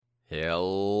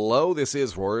Hello, this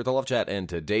is Rory the Love Chat, and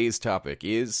today's topic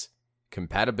is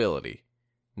compatibility.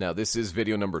 Now, this is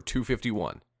video number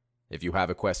 251. If you have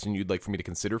a question you'd like for me to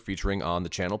consider featuring on the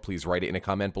channel, please write it in a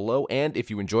comment below, and if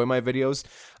you enjoy my videos,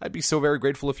 I'd be so very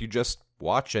grateful if you just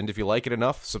watch, and if you like it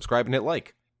enough, subscribe and hit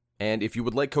like. And if you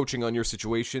would like coaching on your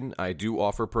situation, I do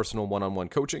offer personal one-on-one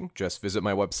coaching. Just visit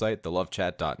my website,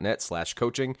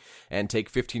 thelovechat.net/coaching, and take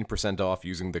 15% off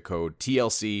using the code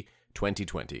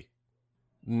TLC2020.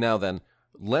 Now then,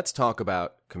 let's talk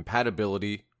about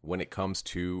compatibility when it comes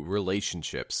to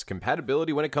relationships.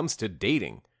 Compatibility when it comes to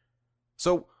dating.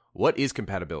 So, what is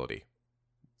compatibility?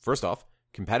 First off,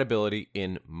 compatibility,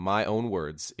 in my own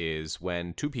words, is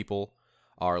when two people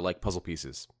are like puzzle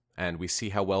pieces, and we see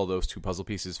how well those two puzzle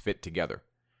pieces fit together.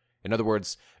 In other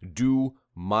words, do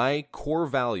my core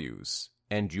values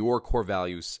and your core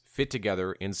values fit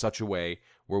together in such a way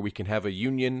where we can have a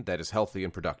union that is healthy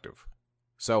and productive?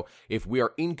 So, if we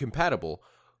are incompatible,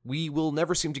 we will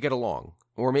never seem to get along.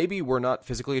 Or maybe we're not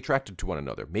physically attracted to one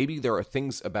another. Maybe there are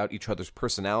things about each other's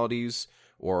personalities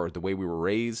or the way we were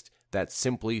raised that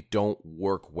simply don't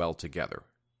work well together.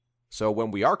 So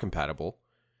when we are compatible,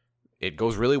 it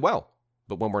goes really well.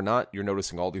 But when we're not, you're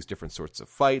noticing all these different sorts of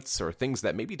fights or things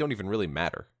that maybe don't even really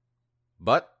matter.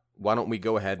 But why don't we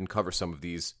go ahead and cover some of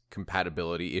these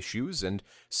compatibility issues and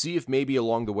see if maybe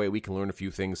along the way we can learn a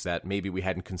few things that maybe we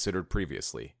hadn't considered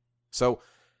previously. So,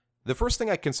 the first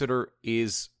thing I consider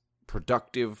is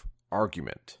productive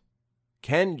argument.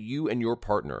 Can you and your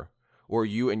partner, or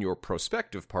you and your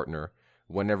prospective partner,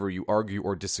 whenever you argue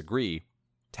or disagree,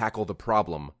 tackle the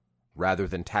problem rather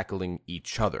than tackling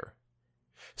each other?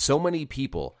 So many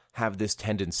people have this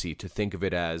tendency to think of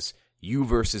it as you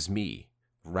versus me,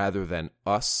 rather than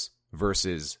us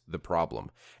versus the problem.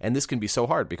 And this can be so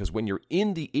hard because when you're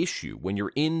in the issue, when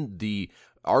you're in the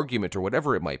argument or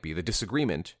whatever it might be, the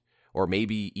disagreement, or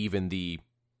maybe even the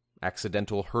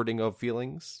accidental hurting of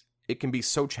feelings, it can be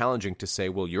so challenging to say,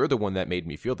 well, you're the one that made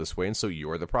me feel this way, and so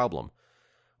you're the problem.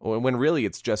 When really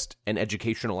it's just an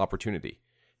educational opportunity.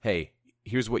 Hey,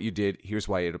 here's what you did, here's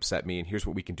why it upset me, and here's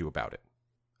what we can do about it.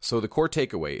 So the core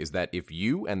takeaway is that if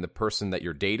you and the person that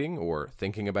you're dating or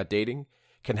thinking about dating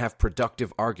can have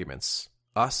productive arguments,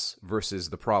 us versus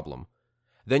the problem,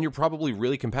 then you're probably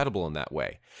really compatible in that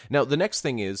way. Now, the next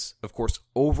thing is, of course,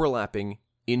 overlapping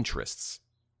interests.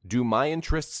 Do my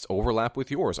interests overlap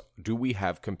with yours? Do we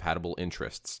have compatible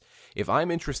interests? If I'm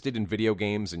interested in video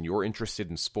games and you're interested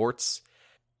in sports,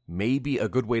 maybe a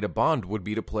good way to bond would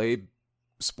be to play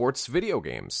sports video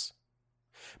games.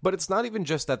 But it's not even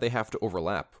just that they have to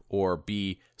overlap or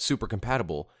be super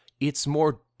compatible. It's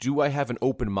more, do I have an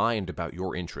open mind about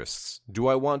your interests? Do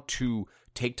I want to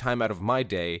take time out of my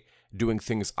day doing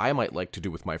things I might like to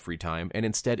do with my free time and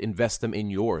instead invest them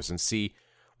in yours and see,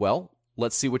 well,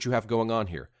 let's see what you have going on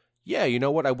here. Yeah, you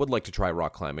know what? I would like to try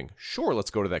rock climbing. Sure,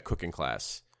 let's go to that cooking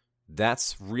class.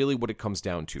 That's really what it comes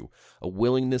down to. A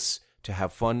willingness to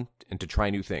have fun and to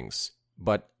try new things.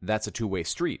 But that's a two-way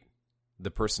street. The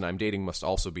person I'm dating must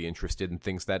also be interested in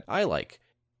things that I like.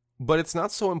 But it's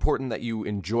not so important that you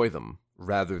enjoy them,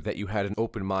 rather that you had an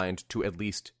open mind to at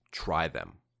least try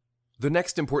them. The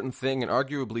next important thing, and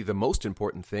arguably the most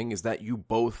important thing, is that you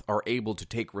both are able to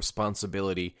take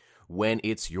responsibility when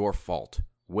it's your fault,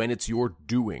 when it's your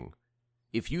doing.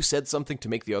 If you said something to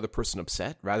make the other person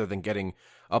upset, rather than getting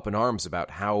up in arms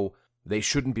about how they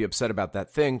shouldn't be upset about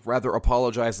that thing, rather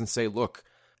apologize and say, look,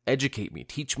 educate me,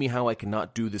 teach me how I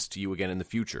cannot do this to you again in the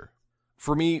future.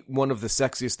 For me, one of the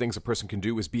sexiest things a person can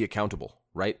do is be accountable,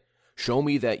 right? Show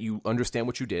me that you understand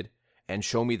what you did, and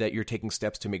show me that you're taking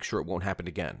steps to make sure it won't happen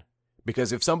again.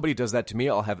 Because if somebody does that to me,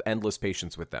 I'll have endless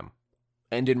patience with them.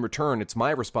 And in return, it's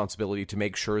my responsibility to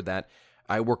make sure that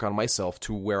I work on myself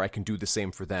to where I can do the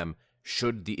same for them,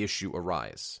 should the issue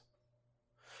arise.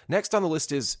 Next on the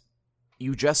list is,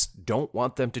 you just don't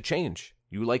want them to change.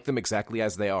 You like them exactly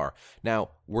as they are. Now,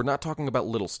 we're not talking about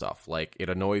little stuff, like it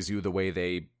annoys you the way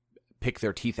they pick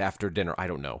their teeth after dinner. I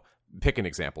don't know. Pick an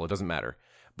example. It doesn't matter.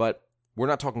 But we're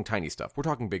not talking tiny stuff. We're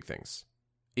talking big things.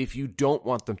 If you don't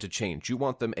want them to change, you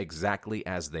want them exactly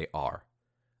as they are.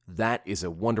 That is a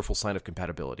wonderful sign of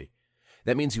compatibility.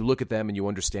 That means you look at them and you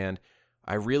understand,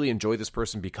 I really enjoy this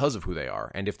person because of who they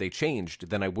are, and if they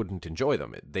changed, then I wouldn't enjoy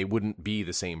them. They wouldn't be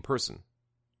the same person.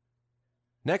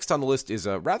 Next on the list is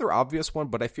a rather obvious one,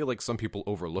 but I feel like some people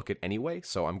overlook it anyway,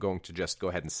 so I'm going to just go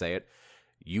ahead and say it.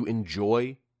 You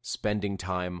enjoy spending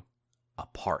time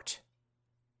apart.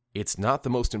 It's not the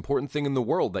most important thing in the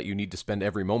world that you need to spend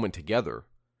every moment together.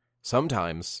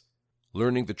 Sometimes,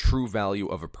 learning the true value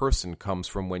of a person comes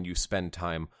from when you spend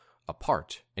time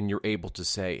apart, and you're able to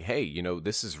say, hey,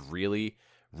 this is really,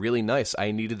 really nice.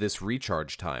 I needed this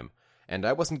recharge time. And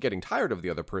I wasn't getting tired of the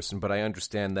other person, but I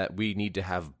understand that we need to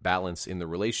have balance in the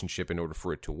relationship in order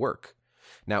for it to work.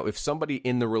 Now, if somebody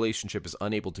in the relationship is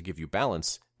unable to give you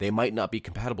balance, they might not be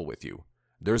compatible with you.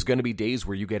 There's going to be days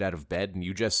where you get out of bed and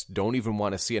you just don't even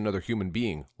want to see another human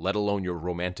being, let alone your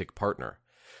romantic partner.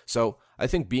 So I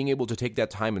think being able to take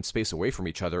that time and space away from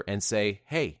each other and say,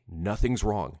 hey, nothing's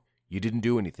wrong. You didn't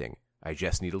do anything. I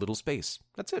just need a little space.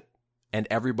 That's it. And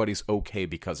everybody's okay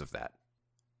because of that.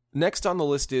 Next on the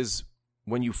list is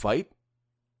when you fight,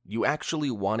 you actually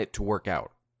want it to work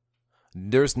out.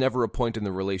 There's never a point in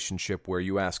the relationship where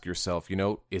you ask yourself,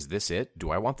 is this it? Do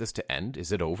I want this to end?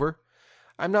 Is it over?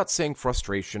 I'm not saying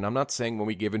frustration. I'm not saying when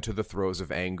we give into the throes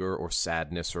of anger or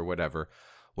sadness or whatever.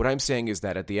 What I'm saying is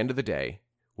that at the end of the day,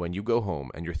 when you go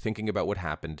home and you're thinking about what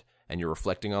happened and you're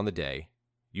reflecting on the day,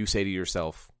 you say to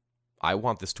yourself, I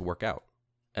want this to work out.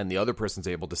 And the other person's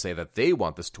able to say that they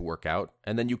want this to work out,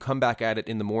 and then you come back at it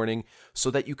in the morning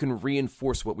so that you can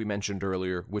reinforce what we mentioned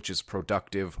earlier, which is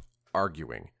productive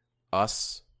arguing.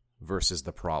 Us versus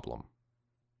the problem.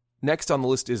 Next on the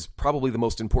list is probably the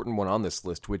most important one on this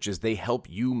list, which is they help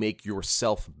you make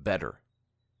yourself better.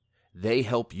 They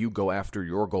help you go after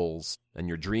your goals and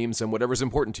your dreams and whatever's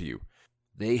important to you.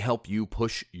 They help you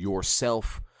push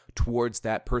yourself towards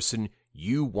that person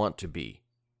you want to be.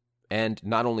 And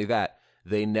not only that,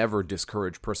 they never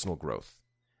discourage personal growth.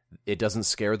 It doesn't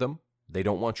scare them. They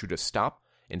don't want you to stop.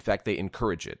 In fact, they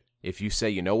encourage it. If you say,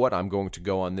 you know what, I'm going to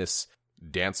go on this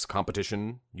dance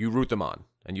competition, you root them on.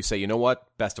 And you say, you know what,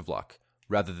 best of luck.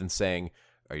 Rather than saying,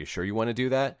 are you sure you want to do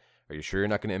that? Are you sure you're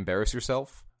not going to embarrass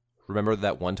yourself? Remember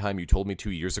that one time you told me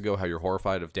 2 years ago how you're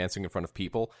horrified of dancing in front of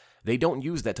people? They don't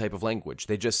use that type of language.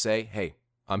 They just say, hey,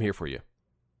 I'm here for you.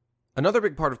 Another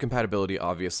big part of compatibility,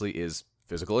 obviously, is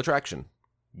physical attraction.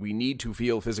 We need to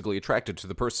feel physically attracted to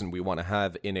the person we want to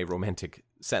have in a romantic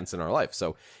sense in our life.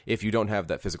 So if you don't have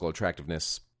that physical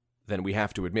attractiveness, then we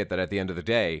have to admit that at the end of the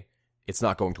day, it's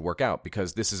not going to work out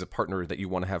because this is a partner that you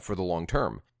want to have for the long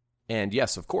term. And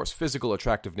yes, of course, physical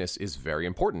attractiveness is very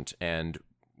important, and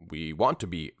we want to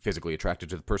be physically attracted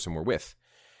to the person we're with.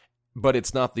 But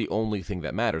it's not the only thing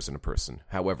that matters in a person.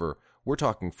 However, we're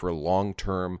talking for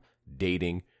long-term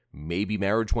dating, maybe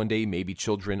marriage one day, maybe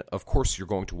children. Of course, you're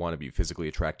going to want to be physically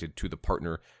attracted to the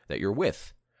partner that you're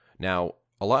with. Now,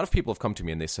 a lot of people have come to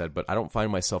me and they said, but I don't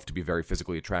find myself to be very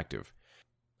physically attractive.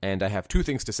 And I have two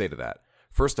things to say to that.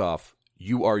 First off,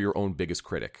 you are your own biggest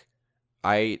critic.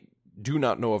 I do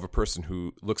not know of a person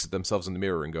who looks at themselves in the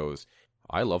mirror and goes,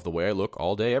 I love the way I look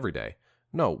all day, every day.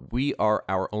 No, we are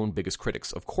our own biggest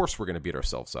critics. Of course we're going to beat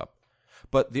ourselves up.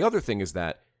 But the other thing is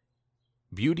that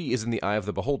beauty is in the eye of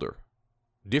the beholder.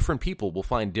 Different people will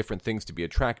find different things to be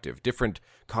attractive, different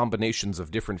combinations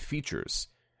of different features.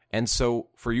 And so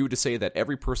for you to say that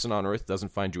every person on earth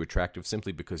doesn't find you attractive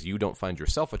simply because you don't find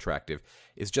yourself attractive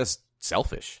is just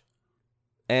selfish.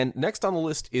 And next on the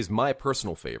list is my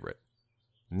personal favorite.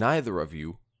 Neither of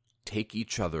you take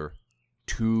each other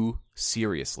too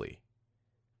seriously.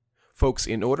 Folks,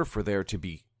 in order for there to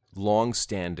be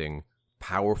long-standing,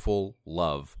 powerful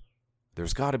love,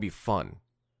 there's got to be fun.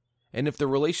 And if the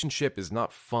relationship is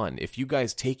not fun, if you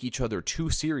guys take each other too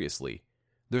seriously,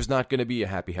 there's not going to be a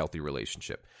happy, healthy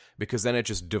relationship. Because then it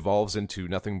just devolves into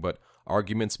nothing but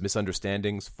arguments,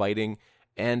 misunderstandings, fighting,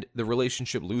 and the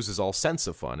relationship loses all sense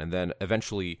of fun. And then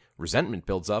eventually resentment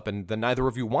builds up, and then neither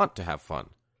of you want to have fun.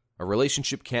 A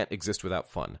relationship can't exist without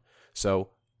fun. So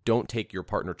don't take your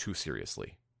partner too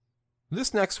seriously.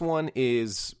 This next one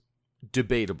is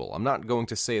debatable. I'm not going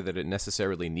to say that it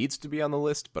necessarily needs to be on the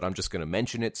list, but I'm just going to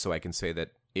mention it so I can say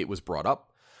that it was brought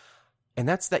up. And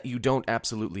that's that you don't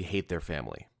absolutely hate their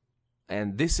family.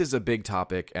 And this is a big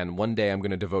topic, and one day I'm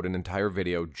going to devote an entire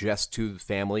video just to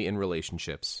family and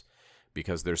relationships,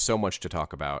 because there's so much to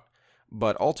talk about.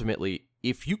 But ultimately,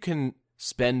 if you can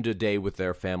spend a day with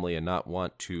their family and not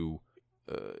want to,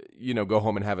 go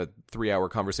home and have a 3-hour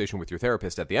conversation with your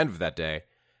therapist at the end of that day,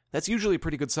 that's usually a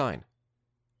pretty good sign.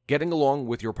 Getting along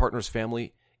with your partner's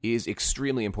family is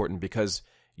extremely important because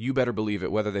you better believe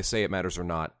it, whether they say it matters or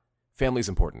not. Family's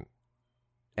important.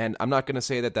 And I'm not going to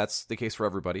say that that's the case for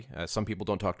everybody. Some people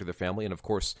don't talk to their family, and of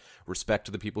course, respect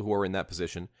to the people who are in that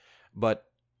position. But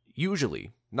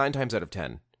usually, 9 times out of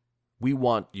 10, we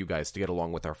want you guys to get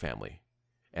along with our family.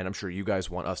 And I'm sure you guys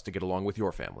want us to get along with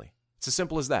your family. It's as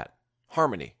simple as that.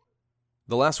 Harmony.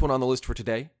 The last one on the list for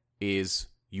today is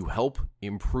you help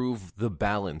improve the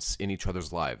balance in each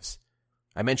other's lives.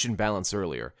 I mentioned balance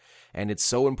earlier, and it's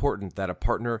so important that a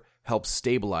partner helps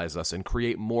stabilize us and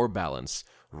create more balance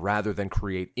rather than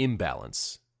create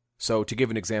imbalance. So to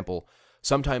give an example,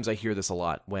 sometimes I hear this a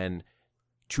lot when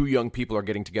two young people are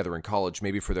getting together in college,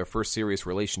 maybe for their first serious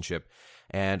relationship,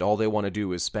 and all they want to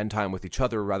do is spend time with each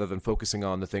other rather than focusing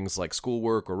on the things like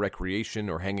schoolwork or recreation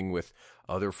or hanging with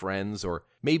other friends, or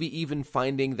maybe even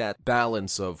finding that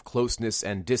balance of closeness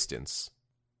and distance.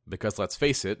 Because let's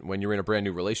face it, when you're in a brand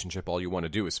new relationship, all you want to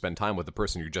do is spend time with the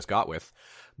person you just got with.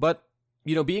 But,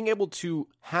 being able to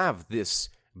have this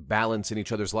balance in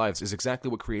each other's lives is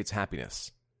exactly what creates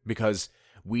happiness. Because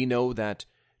we know that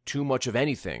too much of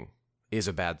anything is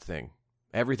a bad thing.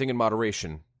 Everything in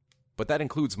moderation, but that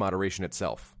includes moderation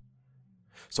itself.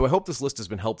 So I hope this list has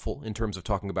been helpful in terms of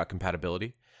talking about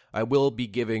compatibility. I will be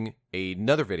giving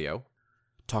another video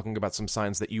talking about some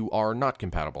signs that you are not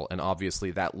compatible, and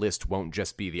obviously that list won't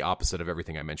just be the opposite of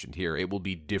everything I mentioned here. It will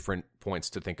be different points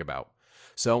to think about.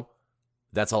 So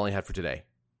that's all I had for today.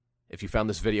 If you found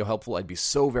this video helpful, I'd be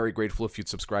so very grateful if you'd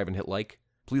subscribe and hit like.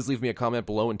 Please leave me a comment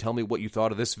below and tell me what you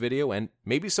thought of this video and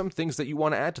maybe some things that you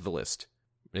want to add to the list.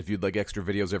 If you'd like extra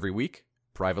videos every week,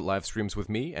 private live streams with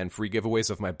me, and free giveaways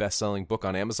of my best-selling book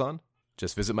on Amazon,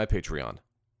 just visit my Patreon.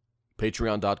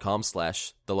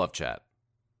 Patreon.com/thelovechat.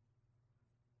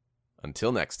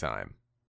 Until next time.